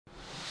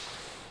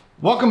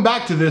Welcome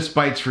back to This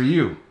Bytes for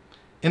You.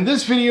 In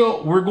this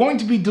video, we're going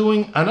to be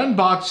doing an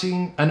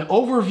unboxing, an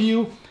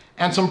overview,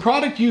 and some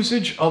product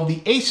usage of the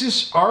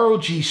Asus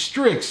ROG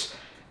Strix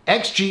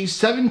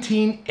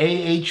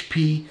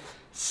XG17AHP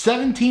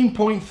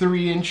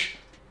 17.3-inch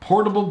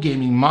portable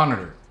gaming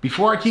monitor.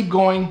 Before I keep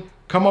going,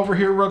 come over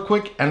here real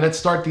quick and let's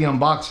start the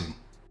unboxing.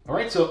 All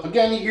right, so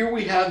again, here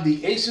we have the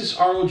Asus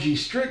ROG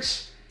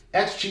Strix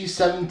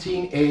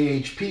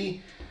XG17AHP.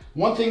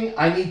 One thing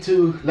I need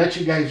to let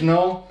you guys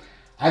know,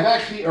 I've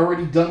actually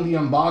already done the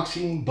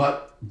unboxing,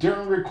 but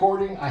during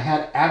recording, I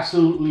had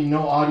absolutely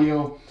no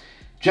audio.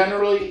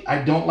 Generally,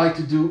 I don't like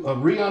to do a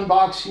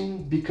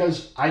re-unboxing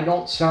because I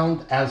don't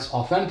sound as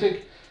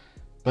authentic,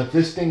 but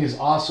this thing is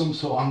awesome,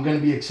 so I'm gonna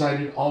be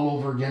excited all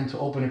over again to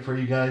open it for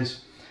you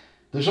guys.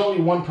 There's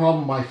only one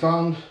problem I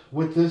found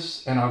with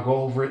this, and I'll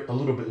go over it a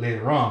little bit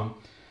later on.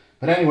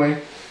 But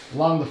anyway,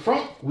 along the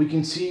front, we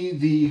can see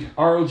the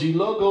ROG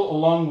logo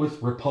along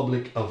with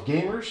Republic of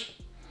Gamers.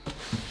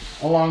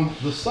 Along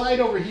the side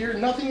over here,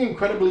 nothing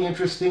incredibly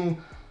interesting.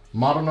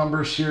 Model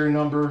number, serial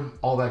number,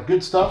 all that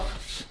good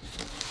stuff.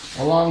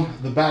 Along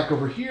the back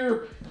over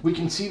here, we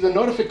can see the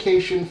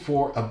notification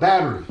for a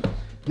battery.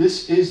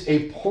 This is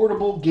a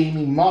portable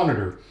gaming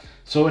monitor.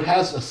 So it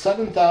has a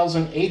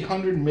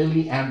 7,800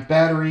 milliamp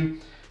battery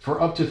for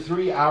up to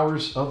 3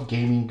 hours of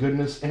gaming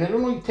goodness, and it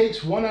only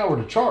takes 1 hour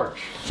to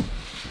charge.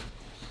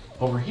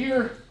 Over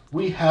here,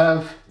 we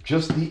have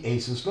just the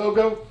Asus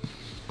logo.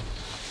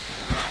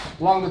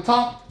 Along the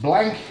top,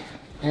 blank,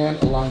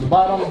 and along the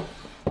bottom,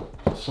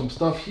 some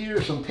stuff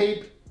here, some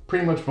tape,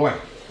 pretty much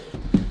blank.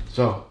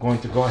 So,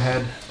 going to go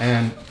ahead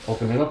and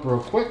open it up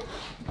real quick.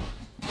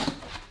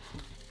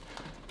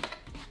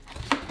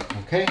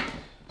 Okay,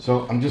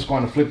 so I'm just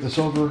going to flip this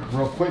over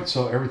real quick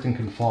so everything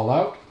can fall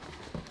out.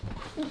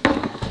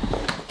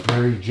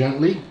 Very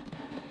gently.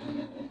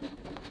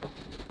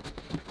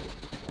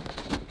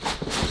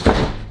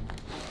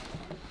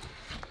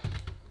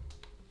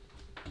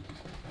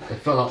 It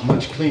fell out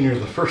much cleaner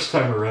the first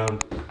time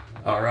around.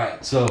 All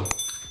right, so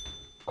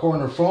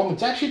corner foam.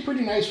 It's actually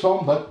pretty nice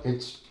foam, but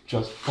it's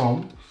just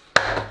foam.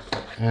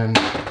 And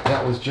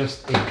that was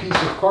just a piece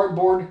of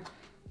cardboard.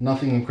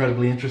 Nothing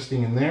incredibly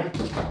interesting in there.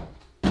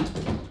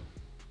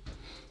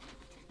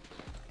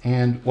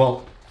 And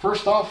well,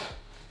 first off,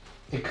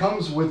 it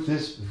comes with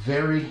this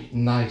very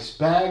nice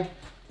bag.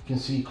 You can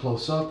see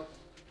close up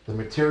the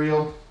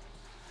material.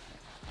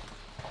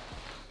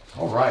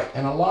 All right,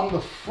 and along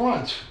the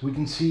front, we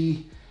can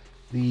see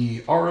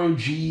the ROG,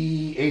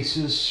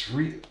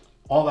 Asus,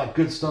 all that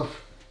good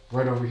stuff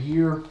right over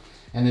here.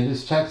 And it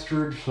is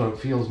textured, so it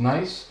feels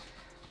nice.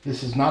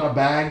 This is not a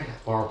bag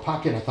or a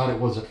pocket. I thought it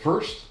was at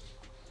first.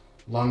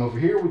 Along over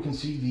here, we can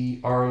see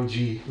the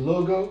ROG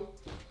logo.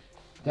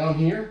 Down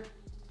here,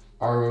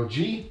 ROG.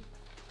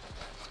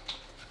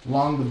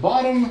 Along the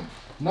bottom,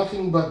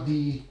 nothing but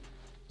the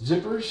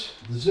zippers.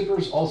 The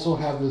zippers also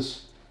have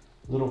this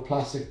little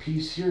plastic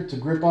piece here to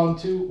grip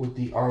onto with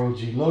the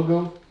ROG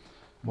logo.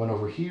 One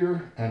over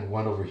here and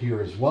one over here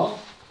as well.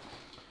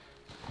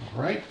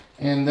 All right,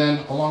 and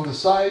then along the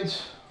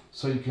sides,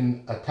 so you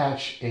can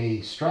attach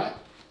a strap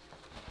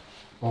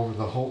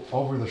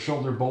over the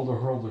shoulder boulder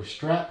holder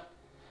strap.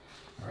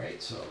 All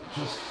right, so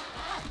just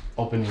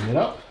opening it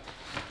up.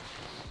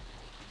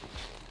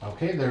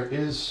 Okay, there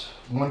is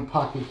one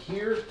pocket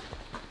here,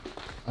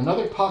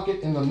 another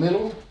pocket in the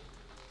middle,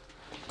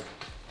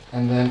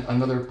 and then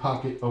another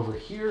pocket over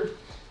here.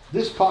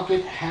 This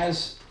pocket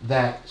has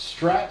that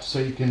strap so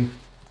you can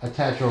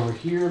attach over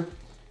here,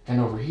 and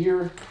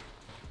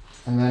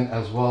then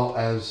as well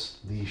as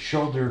the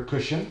shoulder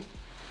cushion,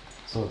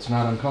 so it's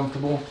not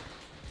uncomfortable.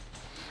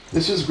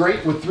 This is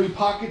great with 3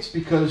 pockets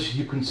because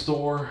you can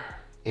store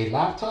a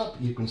laptop,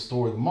 you can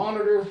store the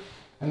monitor,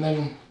 and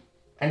then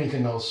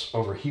anything else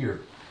over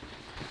here.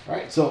 All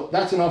right, so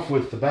that's enough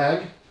with the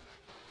bag.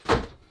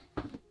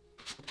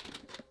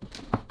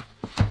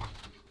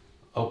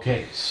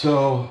 Okay,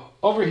 so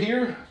over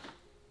here,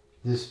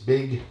 this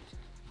big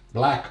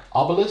black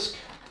obelisk.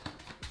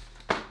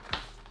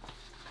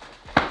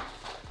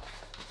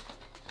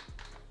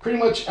 Pretty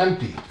much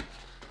empty.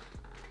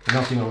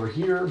 Nothing over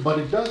here, but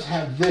it does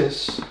have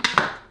this.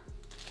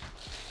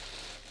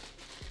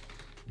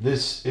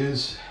 This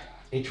is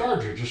a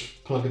charger.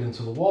 Just plug it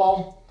into the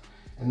wall.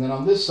 And then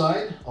on this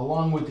side,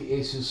 along with the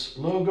Asus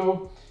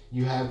logo,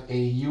 you have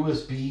a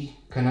USB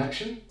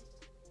connection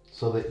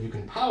so that you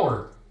can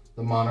power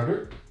the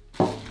monitor.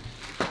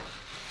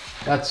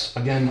 That's,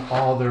 again,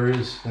 all there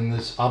is in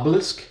this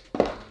obelisk.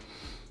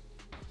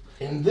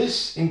 In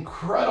this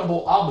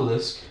incredible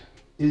obelisk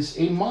is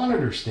a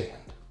monitor stand.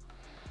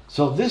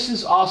 So this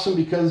is awesome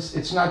because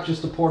it's not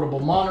just a portable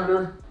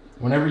monitor.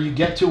 Whenever you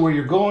get to where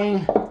you're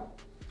going,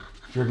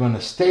 if you're going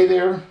to stay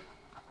there,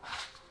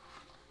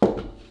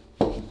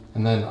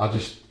 and then I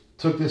just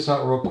took this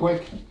out real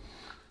quick.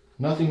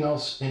 Nothing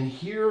else in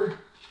here.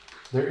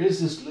 There is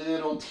this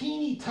little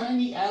teeny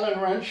tiny Allen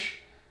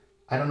wrench.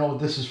 I don't know what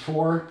this is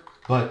for,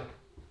 but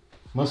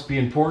must be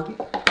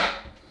important.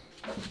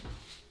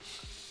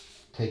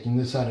 Taking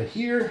this out of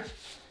here.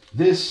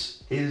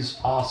 This is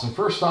awesome.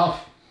 First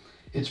off,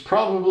 it's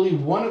probably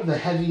one of the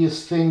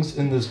heaviest things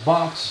in this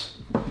box.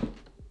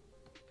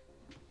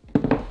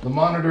 The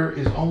monitor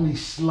is only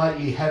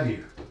slightly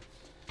heavier.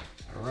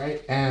 All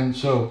right, and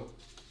so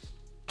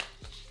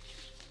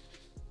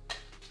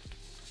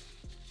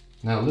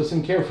now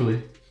listen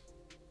carefully.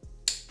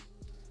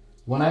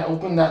 When I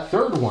opened that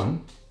third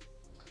one,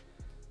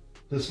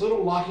 this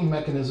little locking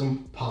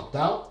mechanism popped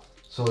out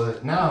so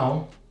that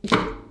now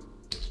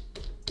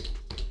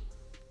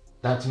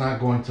that's not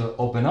going to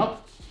open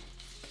up.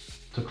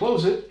 To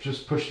close it,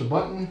 just push the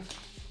button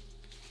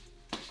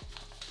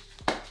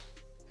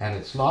and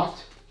it's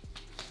locked.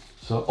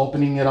 So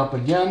opening it up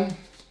again,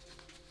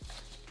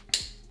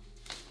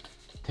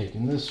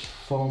 taking this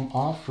foam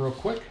off real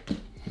quick.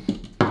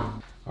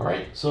 All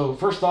right, so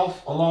first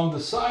off, along the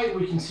side,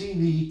 we can see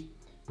the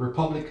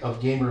Republic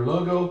of Gamer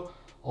logo,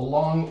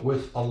 along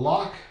with a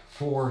lock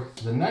for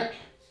the neck.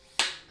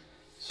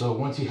 So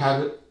once you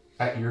have it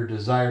at your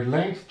desired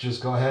length,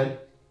 just go ahead,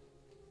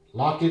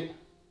 lock it.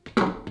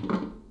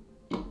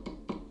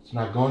 It's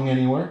not going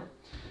anywhere.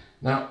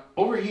 Now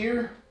over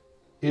here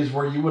is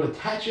where you would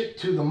attach it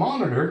to the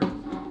monitor,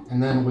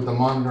 and then with the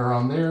monitor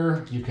on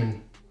there, you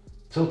can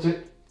tilt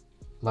it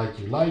like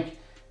you like.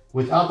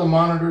 Without the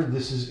monitor,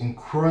 this is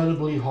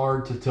incredibly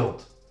hard to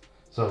tilt.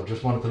 So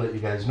just wanted to let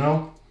you guys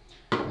know.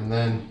 And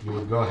then you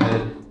would go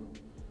ahead,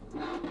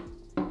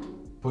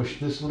 push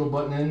this little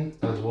button in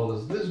as well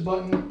as this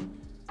button,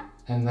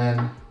 and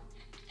then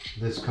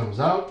this comes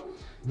out.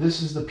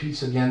 This is the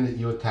piece again that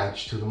you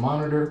attach to the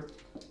monitor,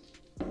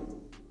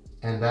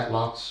 and that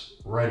locks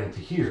right into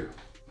here.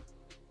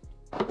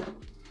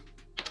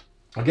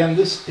 Again,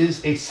 this is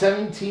a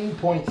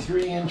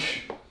 17.3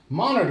 inch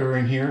monitor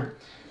in here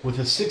with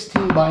a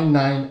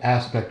 16:9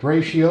 aspect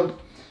ratio.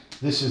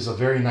 This is a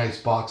very nice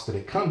box that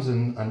it comes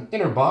in, an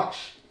inner box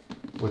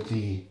with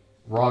the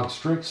ROG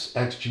Strix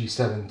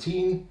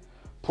XG17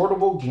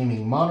 portable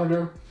gaming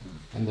monitor,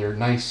 and their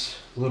nice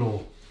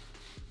little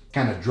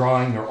kind of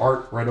drawing or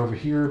art right over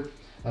here,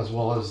 as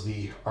well as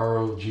the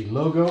ROG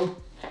logo,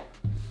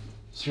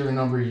 serial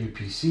number,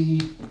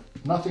 UPC,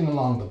 nothing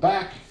along the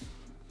back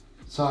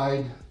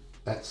side,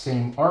 that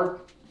same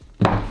art,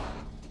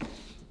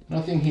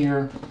 nothing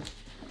here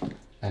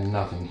and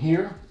nothing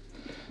here.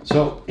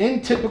 So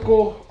in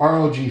typical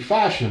ROG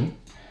fashion,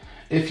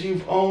 if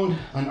you've owned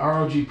an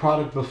ROG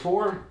product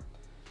before,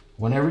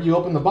 whenever you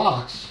open the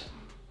box,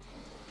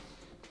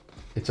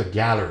 it's a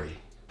gallery.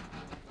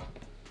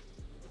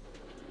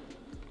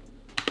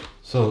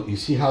 So you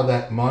see how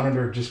that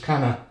monitor just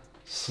kind of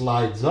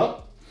slides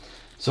up.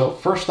 So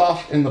first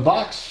off, in the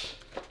box,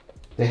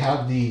 they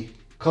have the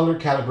color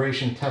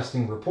calibration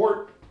testing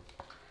report.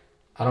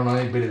 I don't know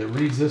anybody that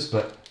reads this,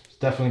 but it's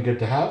definitely good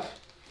to have.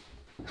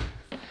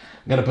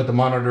 I'm gonna put the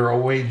monitor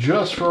away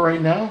just for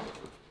right now.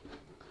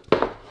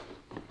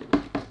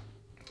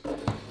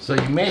 So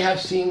you may have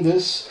seen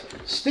this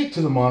stick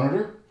to the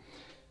monitor.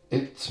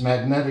 It's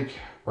magnetic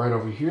right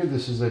over here.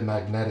 This is a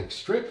magnetic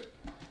strip,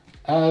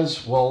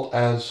 as well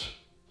as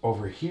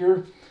over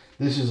here.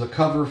 This is a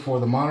cover for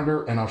the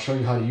monitor, and I'll show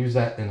you how to use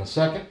that in a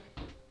second.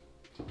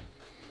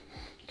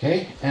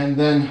 Okay, and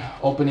then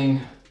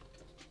opening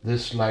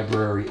this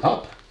library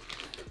up,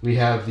 we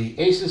have the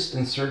Asus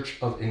In Search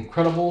of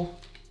Incredible,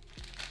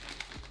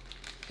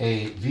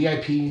 a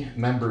VIP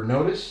member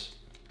notice,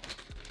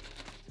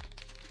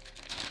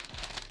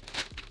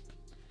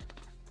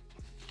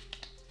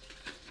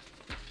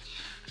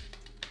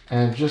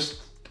 and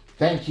just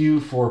thank you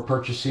for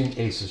purchasing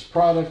Asus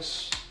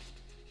products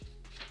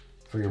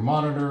for your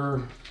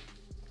monitor,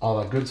 all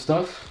that good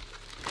stuff.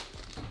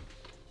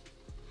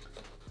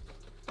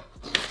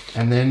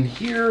 And then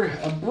here,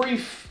 a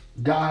brief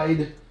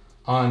guide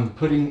on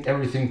putting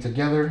everything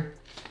together.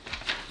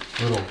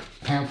 Little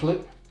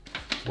pamphlet,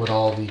 what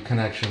all the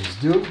connections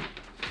do.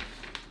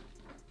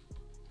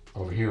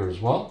 Over here as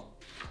well.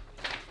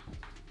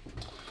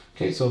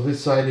 Okay, so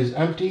this side is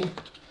empty.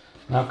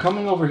 Now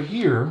coming over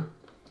here,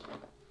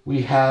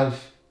 we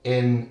have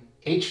an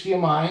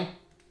HDMI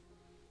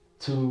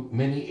to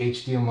mini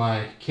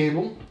HDMI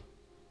cable.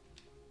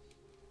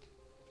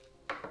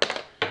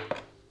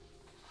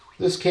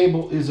 This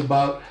cable is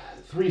about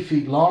 3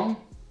 feet long.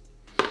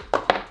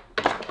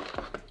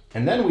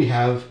 And then we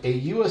have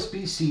a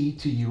USB-C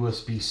to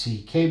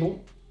USB-C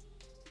cable.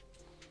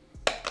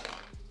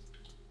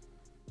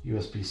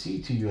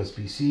 USB-C to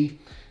USB-C.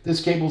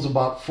 This cable is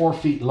about 4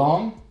 feet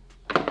long.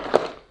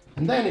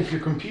 And then if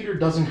your computer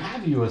doesn't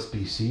have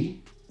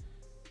USB-C,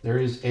 there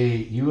is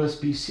a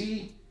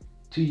USB-C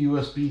to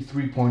USB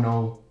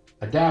 3.0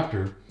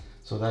 adapter.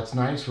 So that's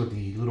nice with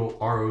the little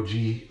ROG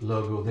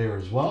logo there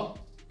as well.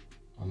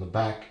 On the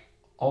back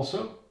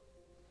also.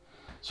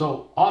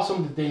 So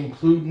awesome that they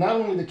include not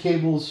only the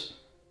cables,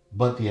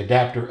 but the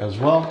adapter as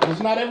well,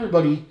 because not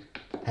everybody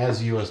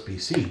has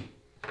USB-C.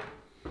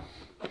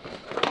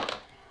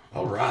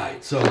 All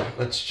right, so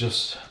let's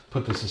just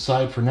put this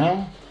aside for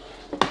now.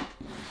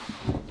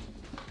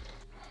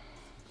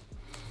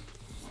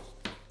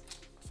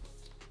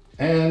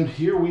 And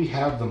here we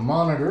have the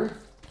monitor.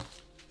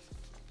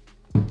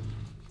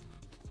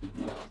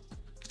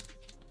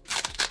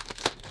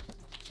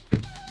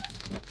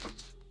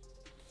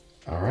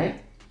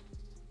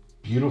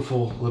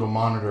 beautiful little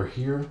monitor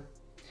here.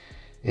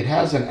 It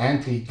has an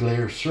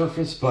anti-glare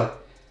surface,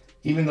 but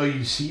even though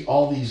you see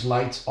all these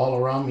lights all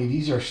around me,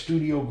 these are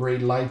studio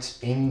grade lights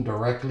aimed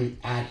directly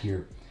at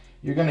here.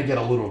 You're gonna get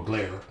a little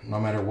glare no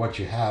matter what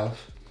you have.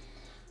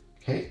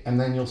 Okay, and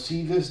then you'll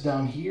see this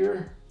down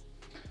here.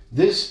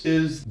 This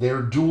is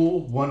their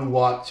dual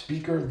 1-watt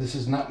speaker. This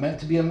is not meant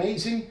to be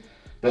amazing,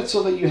 but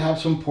so that you have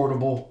some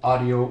portable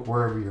audio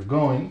wherever you're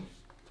going.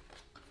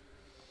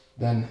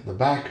 Then the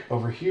back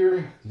over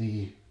here,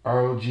 the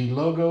ROG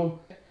logo.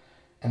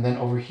 And then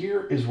over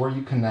here is where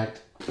you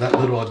connect that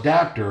little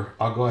adapter.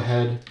 I'll go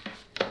ahead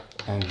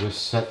and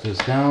just set this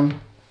down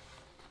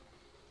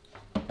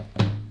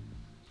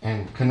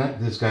and connect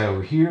this guy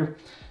over here.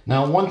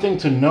 Now, one thing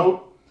to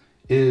note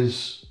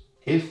is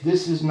if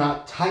this is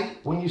not tight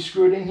when you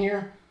screw it in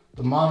here,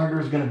 the monitor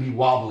is going to be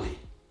wobbly.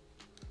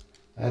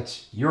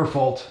 That's your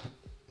fault,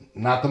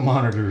 not the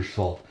monitor's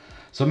fault.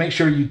 So make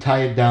sure you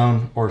tie it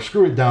down or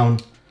screw it down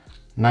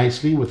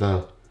nicely with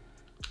a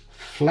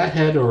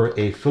flathead or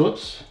a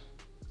Phillips.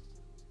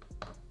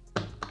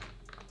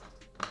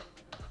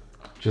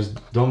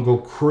 Just don't go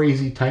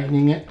crazy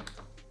tightening it.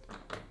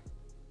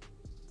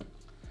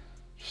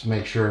 Just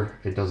make sure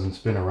it doesn't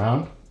spin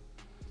around.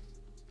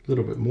 A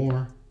little bit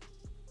more.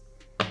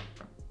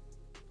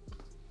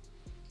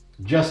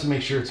 Just to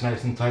make sure it's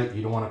nice and tight.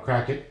 You don't want to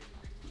crack it.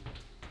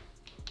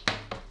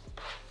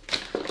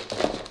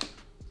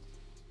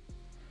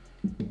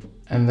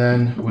 And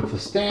then with the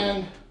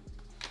stand,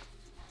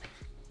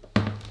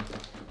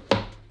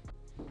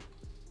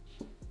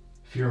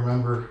 if you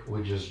remember,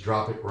 we just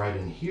drop it right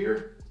in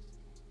here.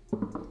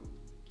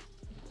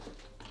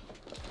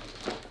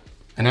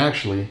 And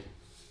actually,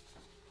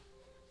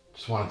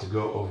 just wanted to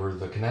go over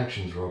the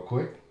connections real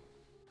quick.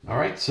 All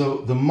right, so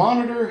the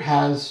monitor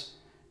has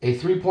a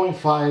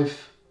 3.5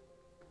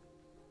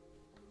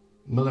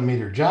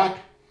 millimeter jack,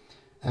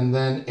 and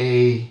then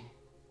a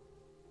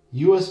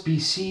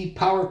USB-C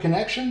power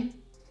connection.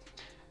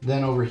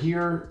 Then over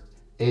here,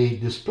 a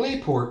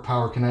DisplayPort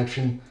power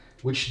connection,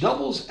 which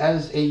doubles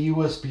as a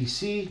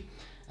USB-C,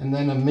 and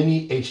then a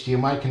mini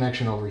HDMI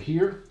connection over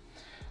here.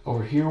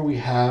 Over here we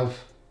have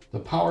the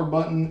power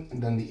button,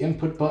 and then the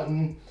input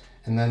button,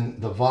 and then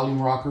the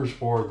volume rockers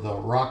or the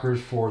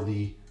rockers for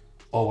the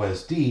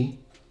OSD.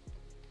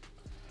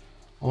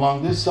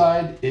 Along this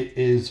side, it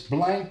is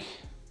blank.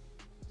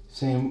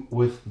 Same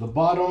with the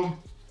bottom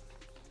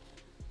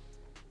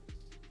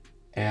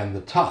and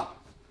the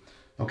top.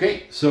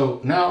 Okay, so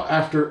now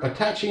after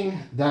attaching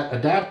that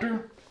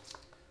adapter,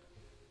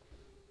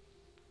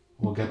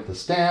 we'll get the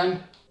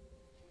stand.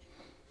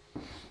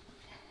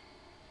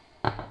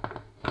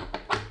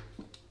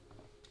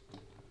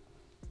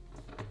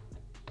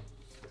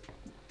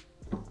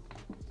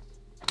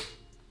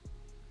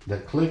 The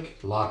click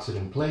locks it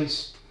in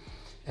place,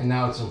 and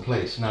now it's in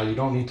place. Now you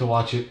don't need to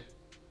watch it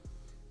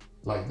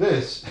like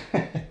this.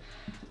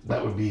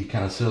 That would be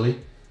kind of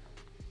silly.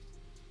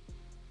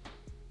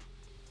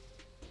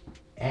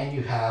 And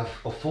you have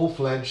a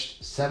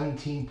full-fledged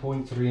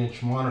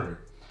 17.3-inch monitor.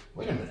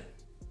 Wait a minute,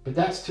 but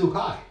that's too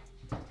high.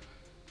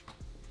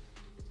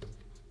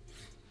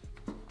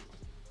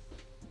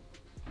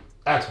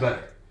 That's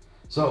better.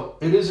 So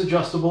it is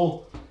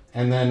adjustable,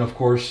 and then of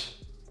course,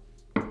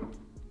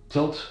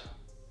 tilt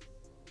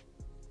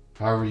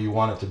however you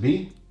want it to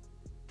be.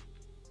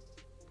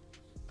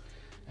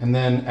 And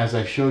then, as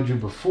I showed you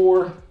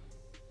before,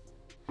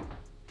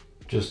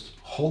 just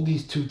hold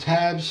these two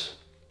tabs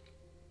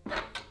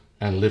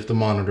and lift the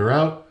monitor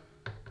out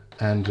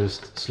and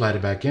just slide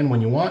it back in when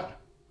you want.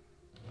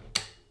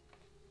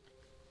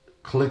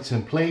 Clicks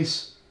in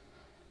place.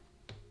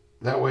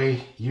 That way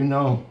you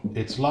know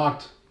it's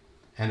locked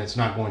and it's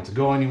not going to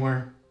go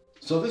anywhere.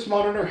 So this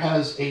monitor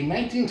has a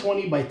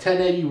 1920 by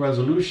 1080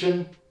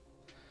 resolution,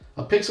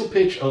 a pixel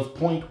pitch of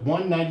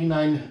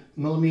 0.199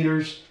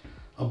 millimeters,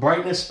 a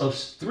brightness of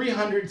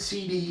 300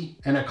 CD,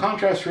 and a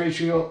contrast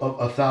ratio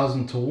of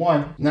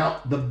 1000:1.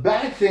 Now, the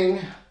bad thing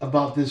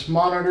about this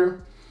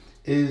monitor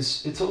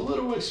is it's a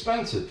little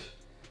expensive,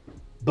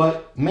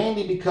 but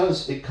mainly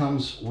because it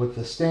comes with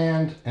the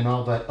stand and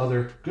all that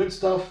other good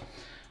stuff,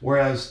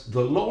 whereas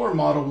the lower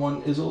model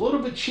one is a little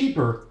bit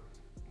cheaper,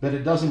 but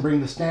it doesn't bring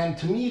the stand.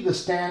 To me, the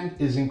stand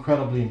is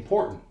incredibly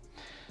important.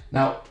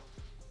 Now,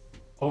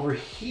 over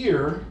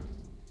here,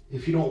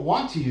 if you don't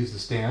want to use the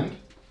stand,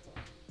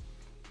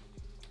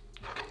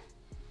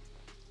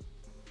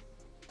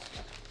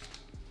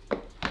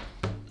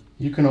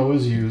 you can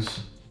always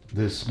use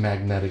this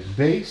magnetic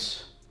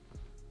base.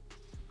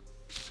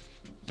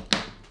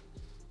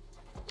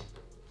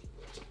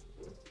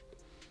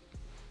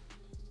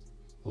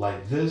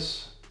 Like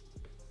this.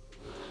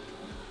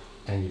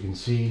 And you can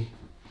see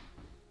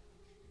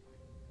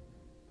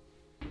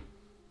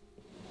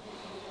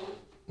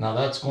now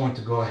that's going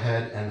to go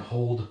ahead and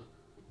hold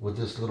with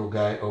this little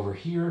guy over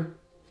here.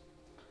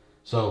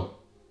 So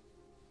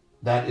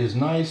that is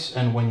nice,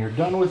 and when you're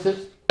done with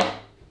it,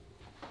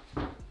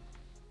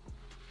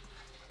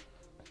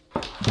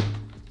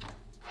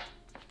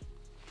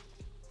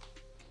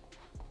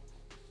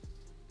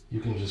 you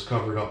can just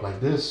cover it up like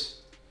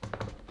this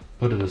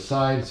put it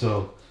aside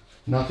so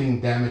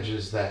nothing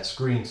damages that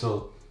screen.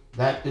 So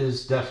that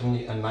is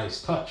definitely a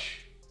nice touch.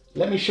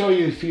 Let me show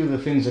you a few of the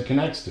things it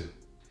connects to.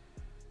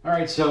 All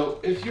right, so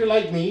if you're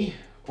like me,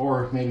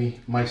 or maybe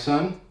my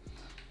son,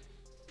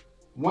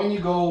 when you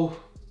go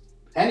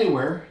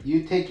anywhere,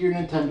 you take your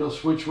Nintendo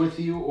Switch with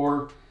you,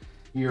 or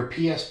your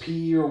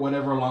PSP or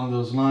whatever along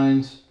those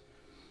lines,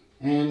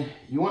 and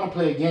you want to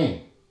play a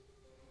game.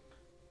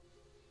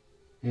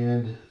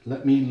 And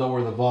let me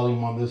lower the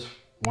volume on this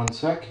one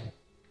sec.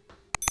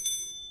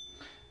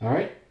 All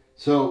right,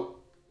 so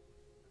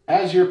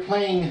as you're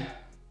playing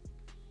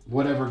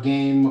whatever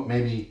game,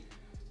 maybe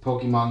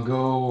Pokemon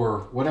Go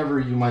or whatever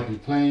you might be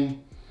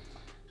playing,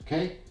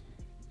 okay,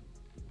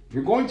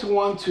 you're going to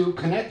want to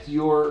connect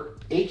your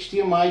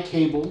HDMI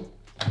cable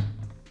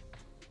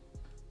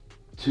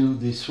to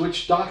the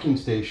Switch docking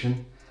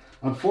station.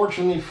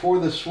 Unfortunately for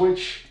the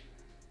Switch,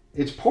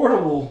 it's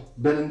portable,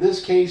 but in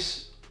this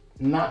case,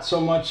 not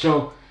so much.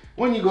 So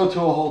when you go to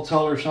a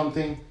hotel or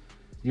something,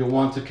 you'll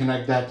want to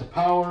connect that to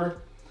power.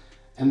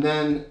 And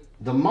then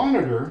the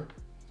monitor,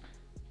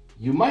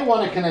 you might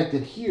want to connect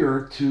it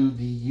here to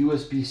the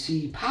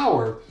USB-C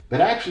power,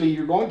 but actually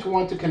you're going to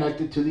want to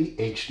connect it to the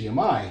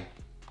HDMI.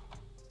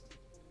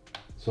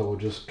 So we'll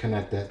just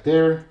connect that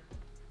there.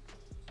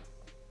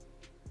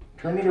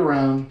 Turn it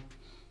around.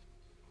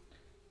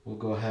 We'll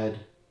go ahead,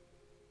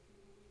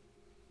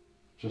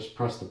 just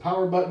press the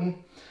power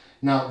button.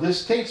 Now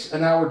this takes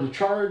an hour to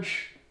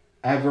charge.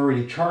 I've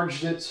already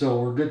charged it,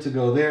 so we're good to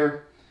go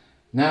there.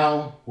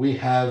 Now we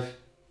have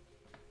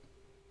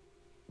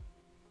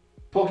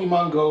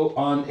Pokemon Go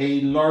on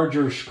a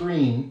larger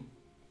screen.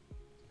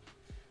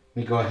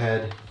 Let me go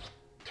ahead,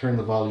 turn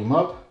the volume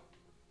up.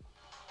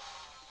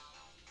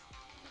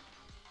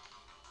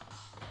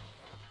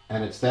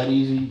 And it's that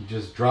easy,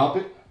 just drop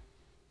it.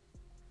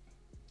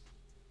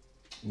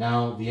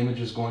 Now the image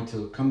is going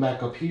to come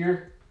back up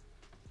here.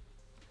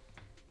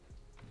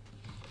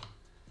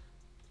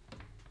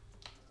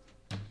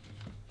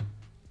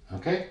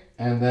 Okay,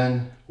 and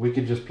then we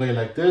could just play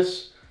like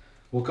this.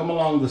 We'll come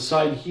along the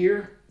side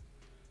here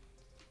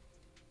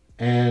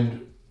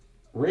and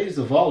raise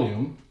the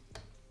volume.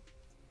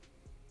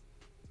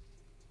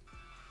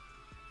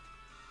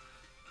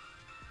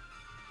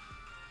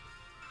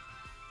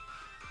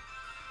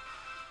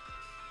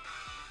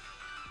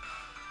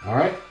 All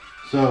right,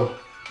 so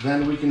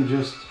then we can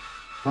just,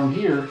 from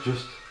here,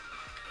 just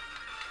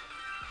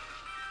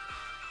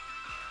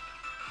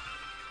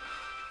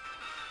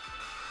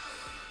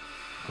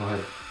go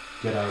ahead,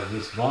 get out of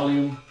this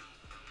volume.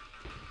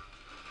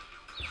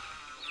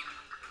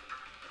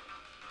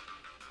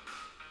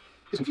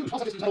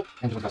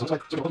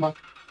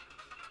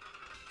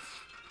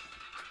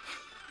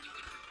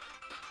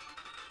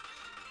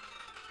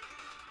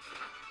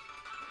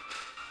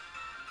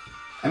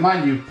 And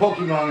mind you,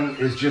 Pokemon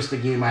is just a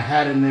game I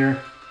had in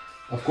there.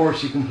 Of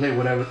course, you can play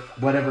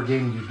whatever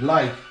game you'd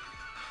like.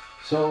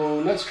 So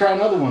let's try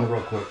another one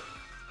real quick.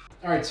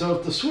 All right, so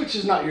if the Switch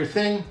is not your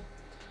thing,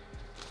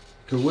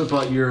 you can whip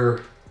out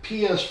your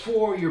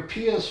PS4, your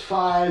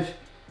PS5,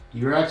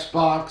 your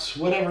Xbox,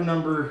 whatever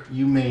number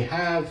you may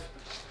have.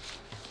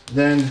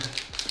 Then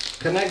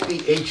connect the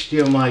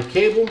HDMI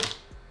cable.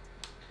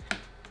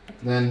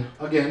 Then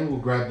again, we'll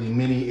grab the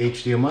mini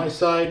HDMI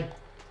side.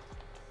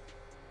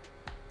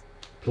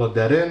 Plug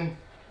that in.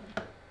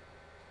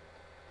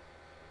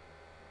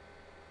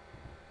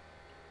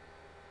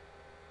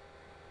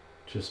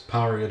 Just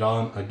power it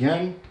on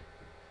again.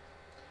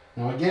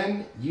 Now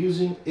again,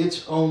 using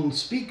its own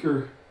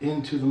speaker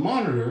into the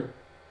monitor.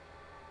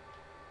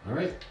 All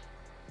right.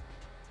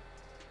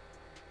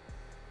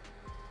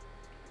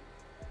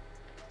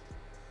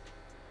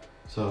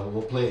 So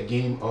we'll play a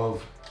game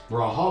of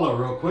Brawlhalla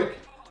real quick.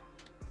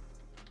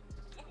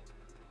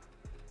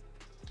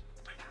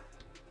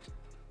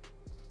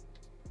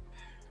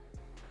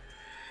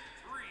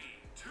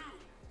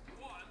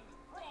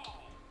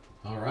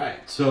 All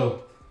right,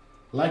 so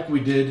like we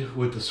did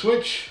with the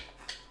Switch,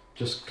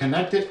 just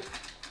connect it.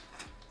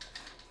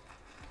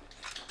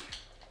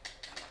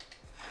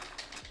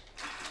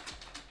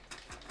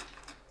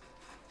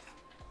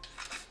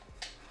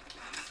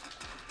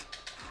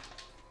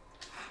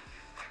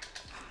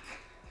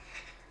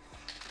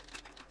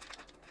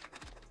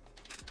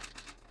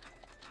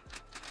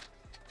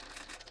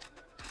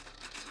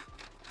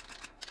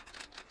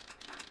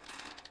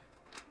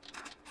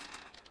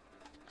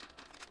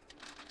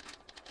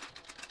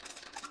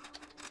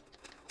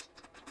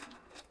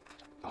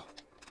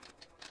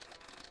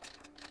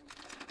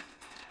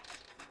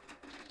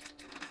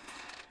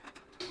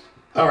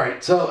 All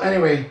right, so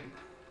anyway,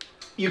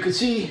 you can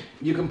see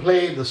you can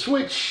play the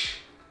Switch,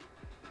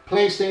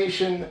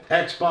 PlayStation,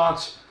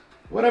 Xbox,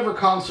 whatever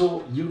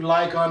console you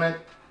like on it.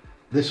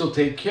 This will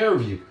take care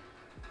of you.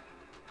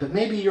 But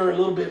maybe you're a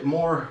little bit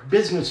more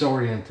business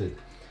oriented.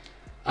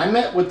 I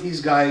met with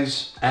these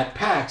guys at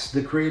PAX,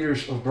 the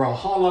creators of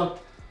Brawlhalla.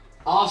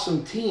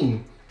 Awesome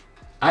team.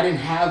 I didn't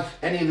have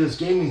any of this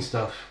gaming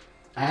stuff.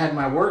 I had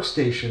my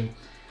workstation.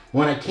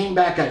 When I came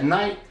back at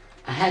night,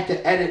 I had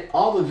to edit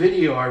all the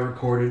video I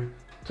recorded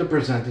to to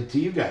present it to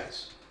you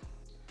guys.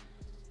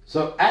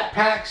 So at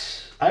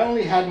PAX, I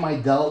only had my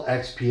Dell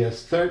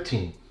XPS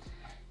 13,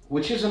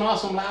 which is an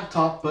awesome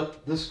laptop,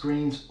 but the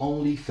screen's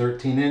only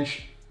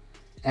 13-inch,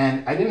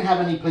 and I didn't have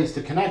any place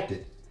to connect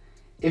it.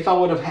 If I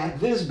would have had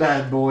this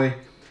bad boy,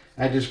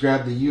 I just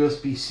grabbed the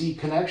USB-C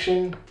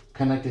connection,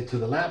 connect it to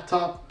the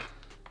laptop,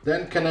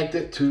 then connect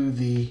it to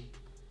the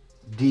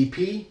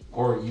DP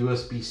or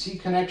USB-C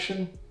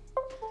connection,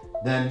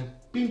 then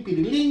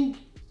bing-bing-ding,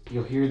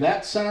 you'll hear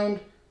that sound,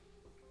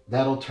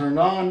 that'll turn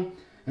on,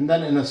 and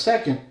then in a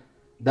second,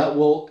 that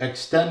will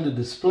extend the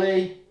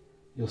display.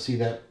 You'll see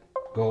that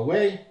go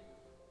away,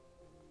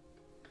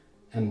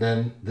 and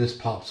then this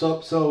pops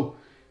up. So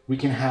we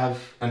can have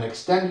an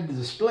extended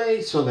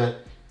display so that,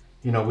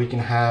 you know, we can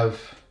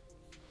have,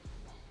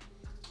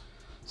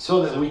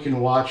 so that we can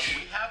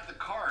watch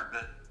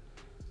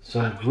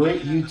some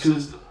great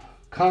YouTube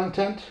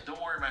content.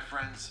 Don't worry, my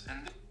friends.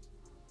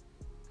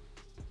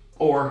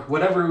 Or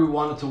whatever we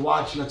wanted to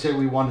watch. Let's say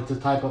we wanted to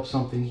type up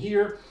something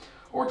here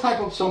or type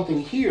up something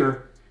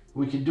here.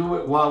 We could do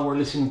it while we're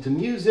listening to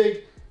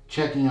music,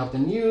 checking out the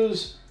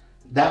news.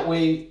 That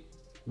way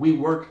we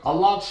work a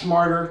lot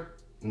smarter,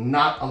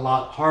 not a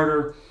lot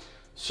harder.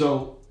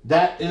 So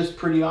that is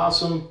pretty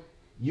awesome.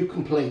 You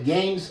can play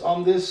games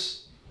on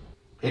this.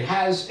 It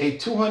has a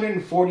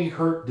 240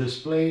 Hz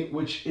display,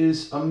 which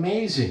is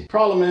amazing.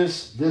 Problem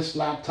is, this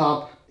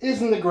laptop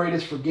isn't the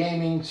greatest for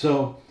gaming,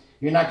 so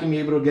you're not gonna be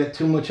able to get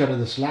too much out of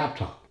this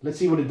laptop. Let's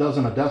see what it does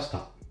on a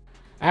desktop.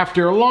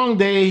 After a long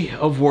day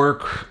of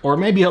work, or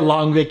maybe a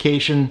long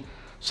vacation,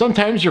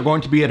 sometimes you're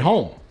going to be at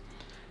home.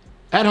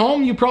 At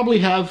home, you probably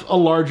have a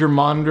larger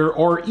monitor,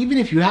 or even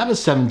if you have a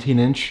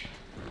 17-inch,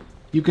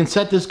 you can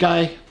set this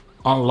guy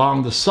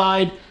along the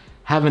side,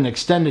 have an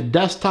extended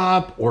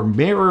desktop, or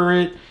mirror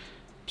it,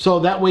 so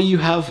that way you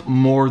have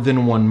more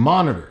than one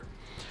monitor.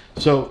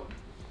 So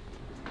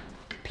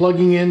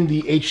plugging in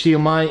the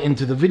HDMI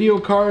into the video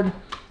card,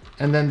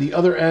 and then the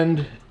other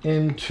end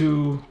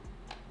into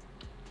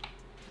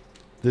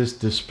this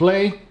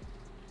display.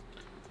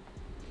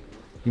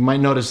 You might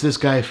notice this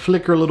guy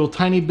flicker a little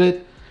tiny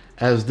bit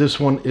as this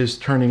one is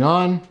turning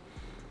on.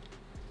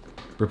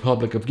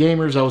 Republic of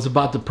Gamers. I was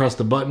about to press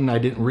the button. I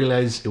didn't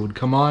realize it would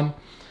come on.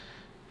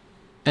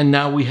 And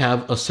now we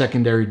have a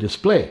secondary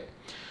display.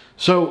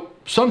 So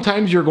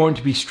sometimes you're going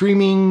to be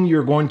streaming,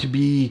 you're going to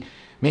be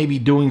maybe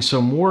doing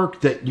some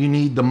work that you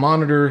need the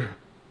monitor,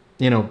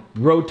 you know,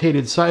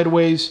 rotated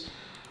sideways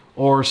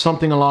or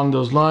something along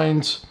those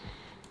lines.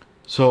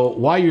 So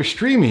while you're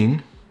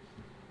streaming,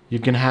 you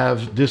can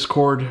have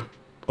Discord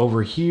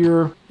over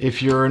here.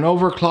 If you're an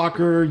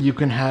overclocker, you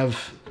can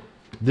have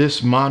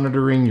this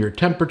monitoring your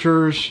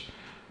temperatures,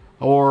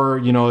 or,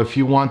 you know, if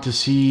you want to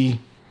see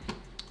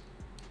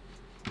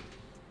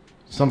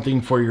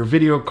something for your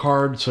video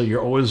card, so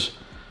you're always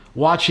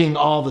watching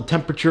all the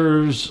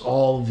temperatures,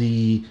 all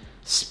the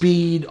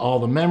speed, all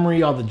the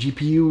memory, all the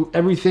GPU,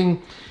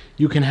 everything,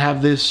 you can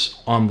have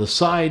this on the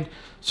side.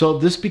 So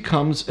this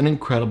becomes an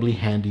incredibly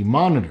handy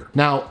monitor.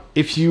 Now,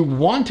 if you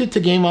wanted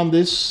to game on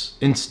this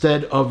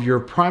instead of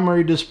your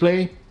primary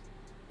display,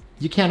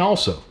 you can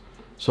also.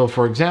 So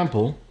for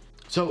example,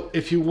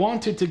 if you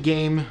wanted to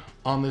game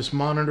on this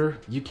monitor,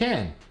 you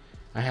can.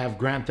 I have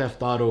Grand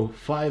Theft Auto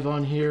 5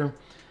 on here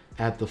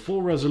at the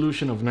full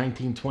resolution of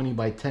 1920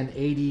 by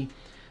 1080,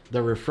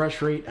 the refresh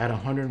rate at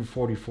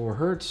 144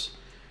 Hertz,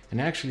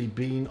 and actually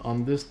being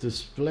on this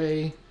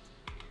display,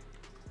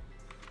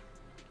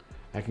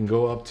 I can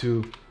go up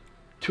to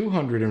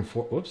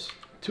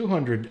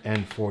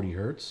 240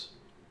 Hertz.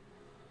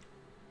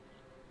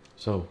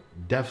 So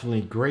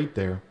definitely great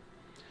there.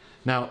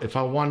 Now, if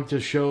I wanted to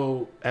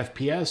show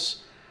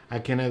FPS, I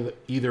can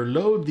either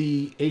load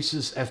the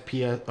Asus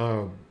FPS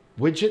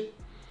widget,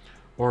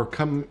 or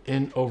come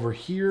in over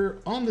here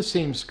on the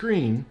same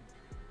screen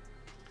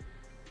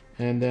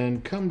and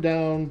then come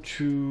down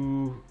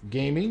to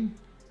gaming.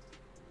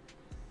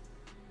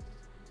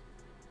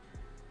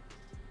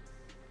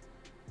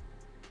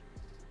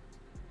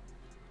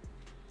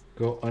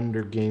 Go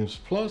under Games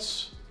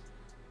Plus,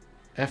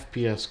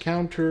 FPS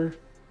counter,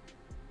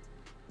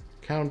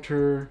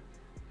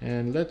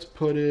 and let's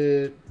put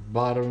it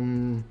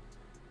bottom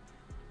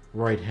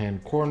right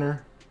hand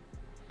corner.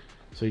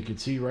 So you can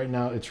see right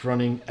now it's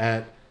running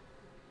at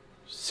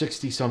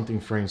 60 something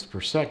frames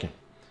per second.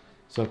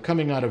 So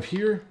coming out of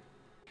here,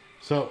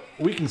 so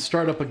we can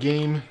start up a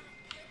game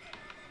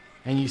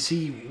and you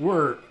see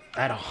we're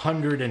at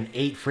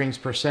 108 frames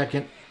per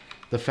second,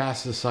 the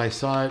fastest I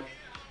saw it.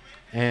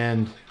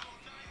 And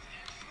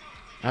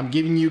I'm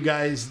giving you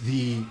guys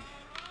the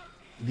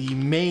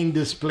main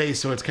display,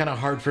 so it's kind of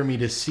hard for me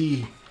to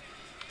see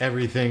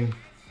everything.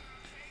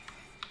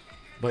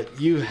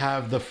 But you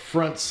have the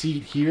front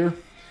seat here,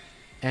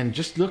 and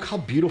just look how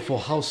beautiful,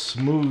 how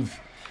smooth.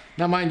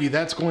 Now mind you,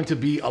 that's going to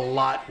be a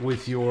lot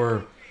with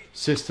your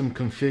system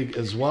config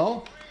as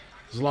well.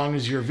 As long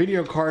as your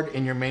video card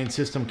and your main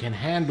system can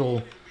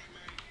handle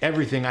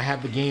everything. I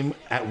have the game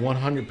at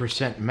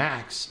 100%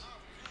 max,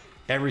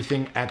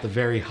 everything at the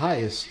very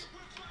highest.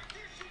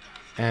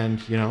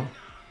 And you know,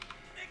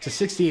 It's a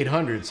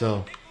 6800,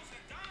 so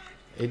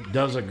it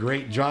does a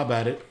great job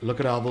at it. Look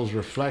at all those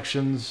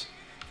reflections,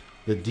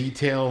 the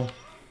detail.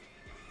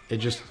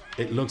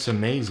 It looks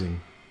amazing.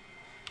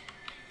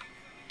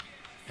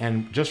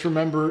 And just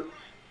remember,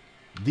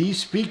 these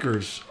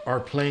speakers are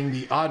playing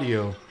the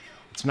audio.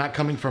 It's not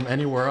coming from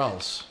anywhere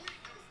else.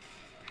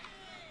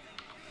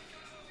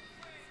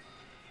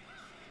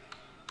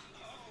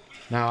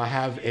 Now I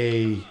have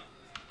a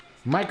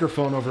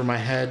microphone over my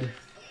head.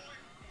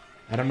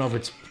 I don't know if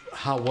it's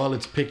how well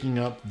it's picking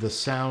up the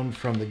sound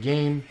from the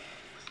game.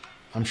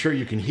 I'm sure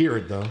you can hear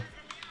it though.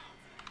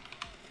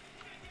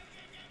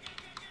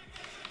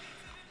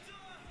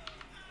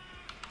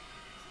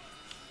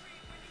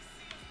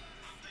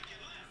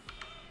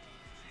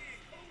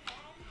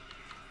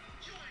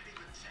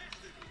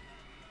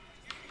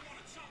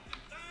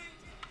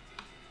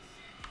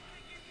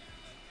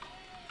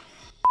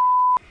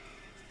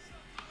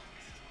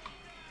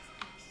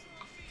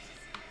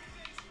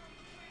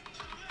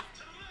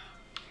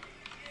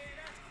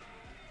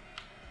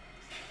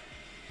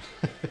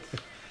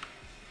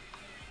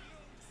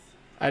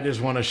 I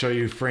just want to show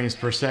you frames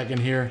per second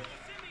here,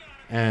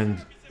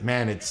 and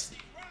man,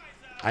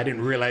 I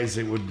didn't realize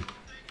it would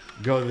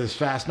go this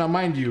fast. Now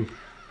mind you,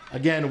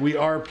 again, we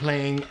are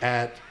playing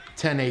at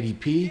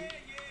 1080p,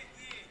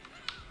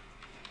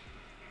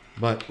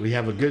 but we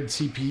have a good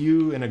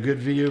CPU and a good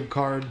video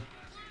card,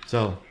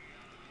 so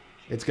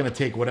it's gonna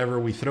take whatever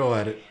we throw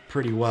at it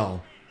pretty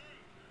well.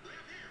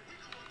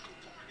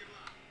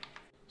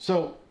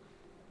 So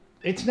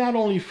it's not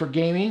only for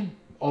gaming,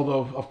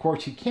 although of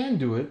course you can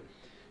do it.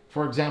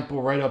 For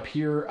example, right up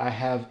here, I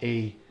have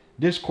a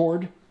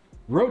Discord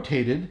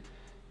rotated.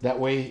 That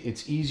way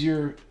it's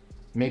easier,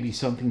 maybe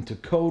something to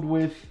code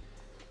with.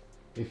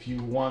 If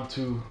you want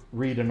to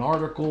read an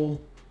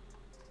article,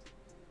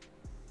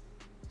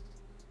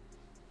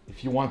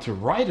 if you want to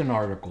write an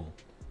article,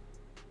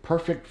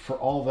 perfect for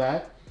all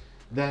that.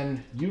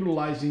 Then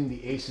utilizing the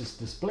Asus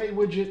display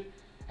widget,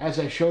 as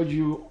I showed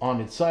you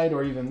on its side,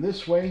 or even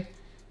this way,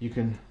 you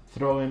can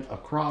throw in a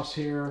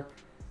crosshair,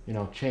 you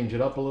know, change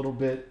it up a little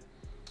bit.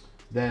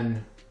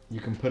 Then you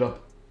can put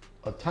up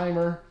a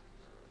timer,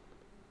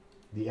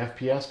 the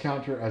FPS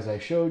counter as I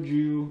showed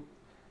you,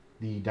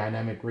 the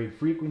dynamic rate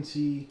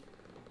frequency,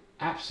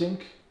 app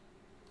sync,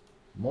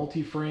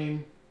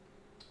 multi-frame,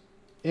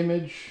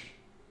 image,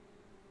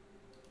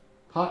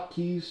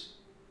 hotkeys,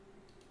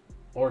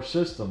 or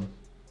system.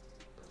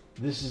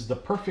 This is the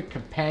perfect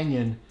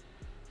companion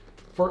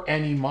for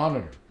any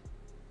monitor,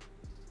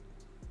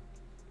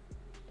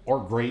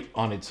 or great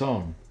on its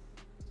own.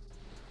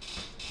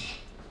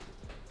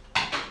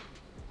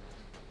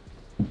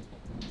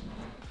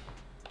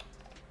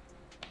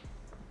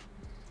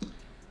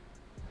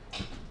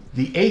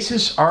 The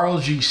Asus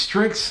ROG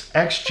Strix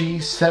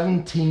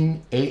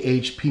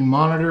XG17AHP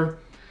monitor,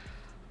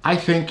 I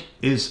think,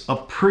 is a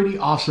pretty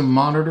awesome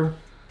monitor.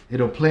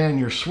 It'll play on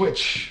your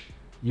Switch,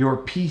 your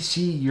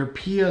PC, your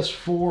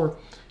PS4,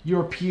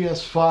 your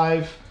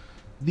PS5,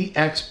 the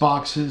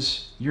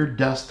Xboxes, your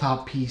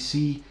desktop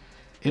PC.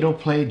 It'll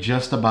play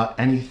just about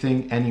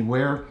anything,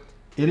 anywhere.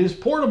 It is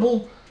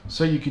portable,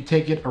 so you can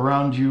take it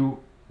around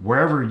you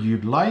wherever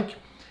you'd like. It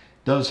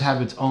does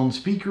have its own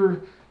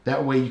speaker.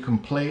 That way you can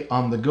play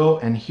on the go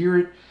and hear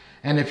it.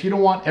 And if you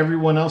don't want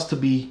everyone else to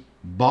be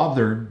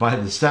bothered by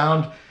the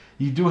sound,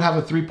 you do have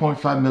a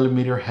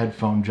 3.5mm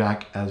headphone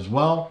jack as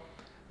well.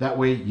 That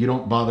way you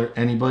don't bother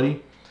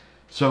anybody.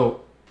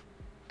 So,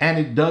 and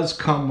it does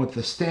come with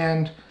the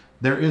stand.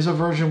 There is a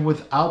version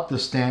without the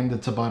stand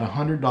that's about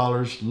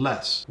 $100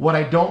 less. What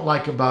I don't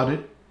like about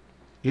it,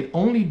 it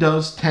only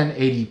does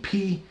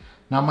 1080p.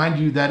 Now mind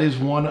you, that is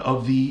one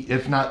of the,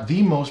 if not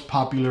the most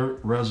popular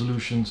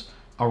resolutions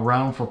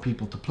around for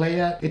people to play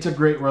at. It's a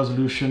great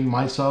resolution.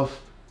 Myself,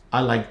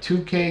 I like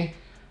 2K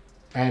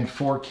and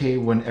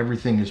 4K when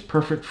everything is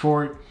perfect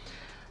for it.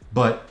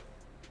 But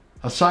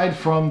aside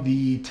from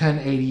the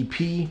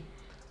 1080p,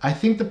 I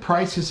think the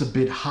price is a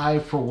bit high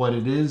for what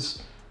it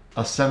is,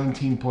 a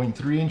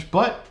 17.3 inch,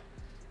 but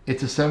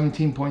it's a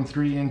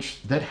 17.3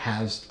 inch that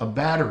has a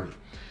battery.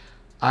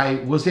 I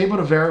was able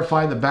to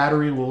verify the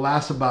battery will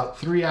last about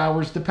 3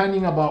 hours,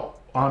 depending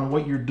on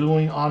what you're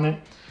doing on it.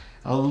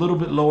 A little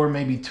bit lower,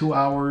 maybe 2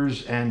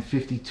 hours and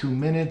 52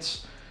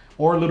 minutes,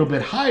 or a little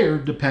bit higher,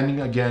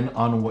 depending again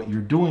on what you're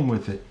doing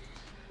with it.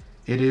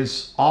 It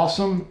is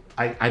awesome.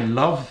 I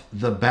love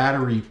the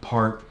battery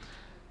part.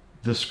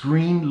 The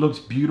screen looks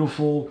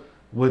beautiful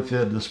with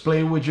the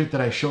display widget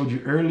that I showed you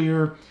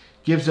earlier.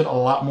 Gives it a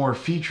lot more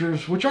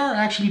features, which are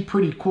actually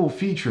pretty cool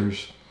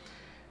features.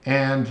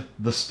 And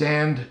the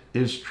stand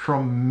is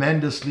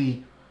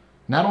tremendously,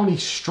 not only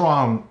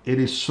strong, it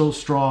is so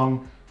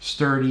strong,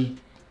 sturdy,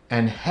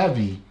 and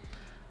heavy.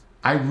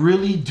 I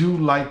really do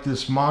like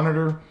this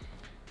monitor.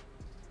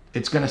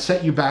 It's gonna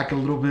set you back a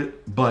little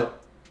bit,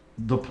 but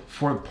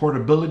for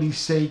portability's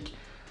sake,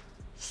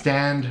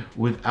 stand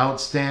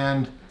without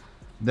stand.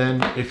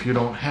 Then if you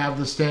don't have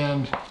the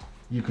stand,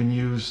 you can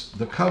use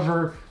the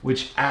cover,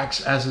 which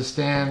acts as a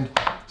stand.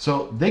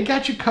 So they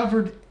got you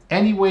covered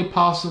any way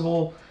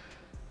possible.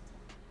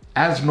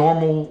 as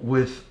normal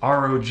with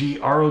ROG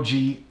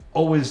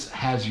always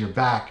has your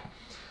back.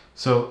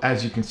 So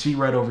as you can see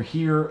right over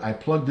here, I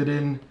plugged it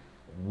in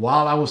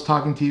while I was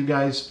talking to you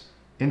guys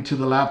into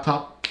the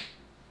laptop.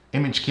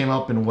 Image came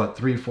up in what,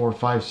 3, 4,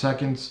 5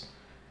 seconds.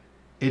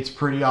 It's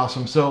pretty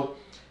awesome. So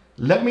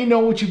let me know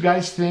what you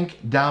guys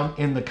think down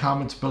in the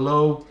comments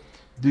below.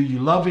 Do you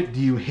love it? Do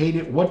you hate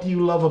it? What do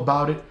you love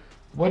about it?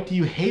 What do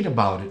you hate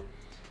about it?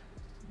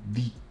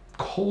 The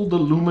cold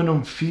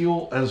aluminum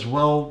feel as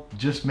well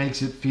just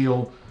makes it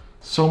feel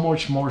so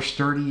much more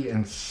sturdy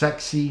and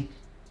sexy.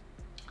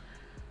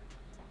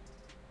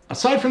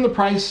 Aside from the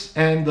price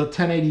and the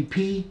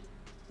 1080p,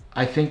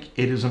 I think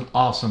it is an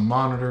awesome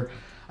monitor.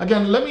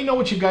 Again, let me know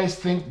what you guys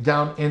think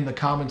down in the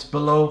comments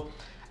below.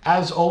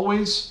 As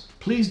always,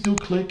 please do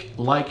click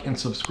like and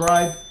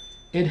subscribe.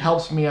 It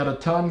helps me out a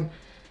ton.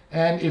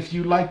 And if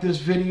you like this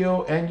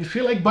video and you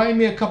feel like buying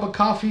me a cup of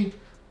coffee,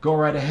 go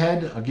right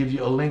ahead. I'll give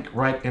you a link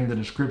right in the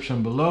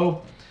description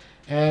below.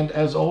 And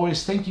as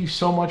always, thank you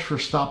so much for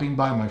stopping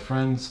by, my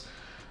friends.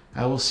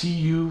 I will see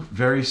you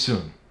very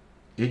soon.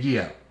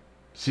 Iggy out.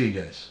 See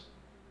you guys.